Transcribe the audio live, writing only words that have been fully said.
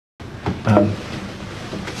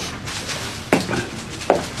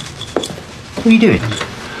What are you doing?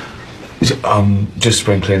 Just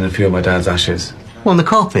sprinkling a few of my dad's ashes. What, on the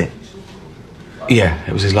carpet? Yeah,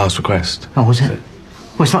 it was his last request. Oh, was it?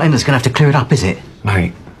 Well, it's not him that's going to have to clear it up, is it?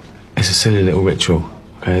 Mate, it's a silly little ritual.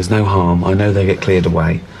 Okay, there's no harm. I know they get cleared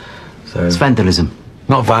away. So It's vandalism.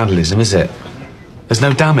 not vandalism, is it? There's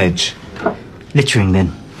no damage. Littering,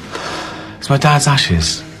 then. It's my dad's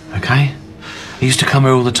ashes, okay? He used to come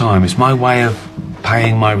here all the time. It's my way of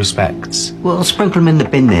paying my respects. Well, I'll sprinkle them in the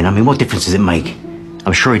bin, then. I mean, what difference does it make?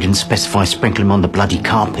 I'm sure he didn't specify sprinkle them on the bloody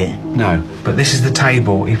carpet. No, but this is the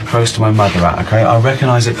table he proposed to my mother at, okay? I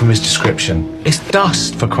recognise it from his description. It's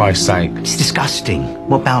dust, for Christ's sake. It's disgusting.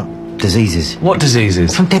 What about diseases? What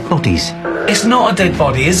diseases? From dead bodies. It's not a dead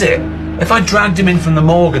body, is it? If I dragged him in from the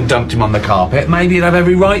morgue and dumped him on the carpet, maybe he'd have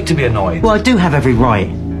every right to be annoyed. Well, I do have every right.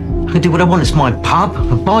 I can do what I want. It's my pub.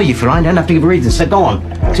 I'll buy you for it. I don't have to give a reason. So go on.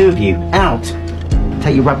 Two of you, out.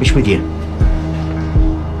 Take your rubbish with you.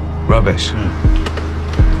 Rubbish.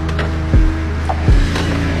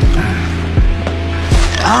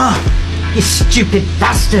 Ah! You stupid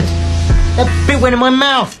bastard! That bit went in my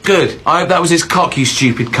mouth. Good. I hope that was his cock, you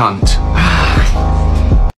stupid cunt.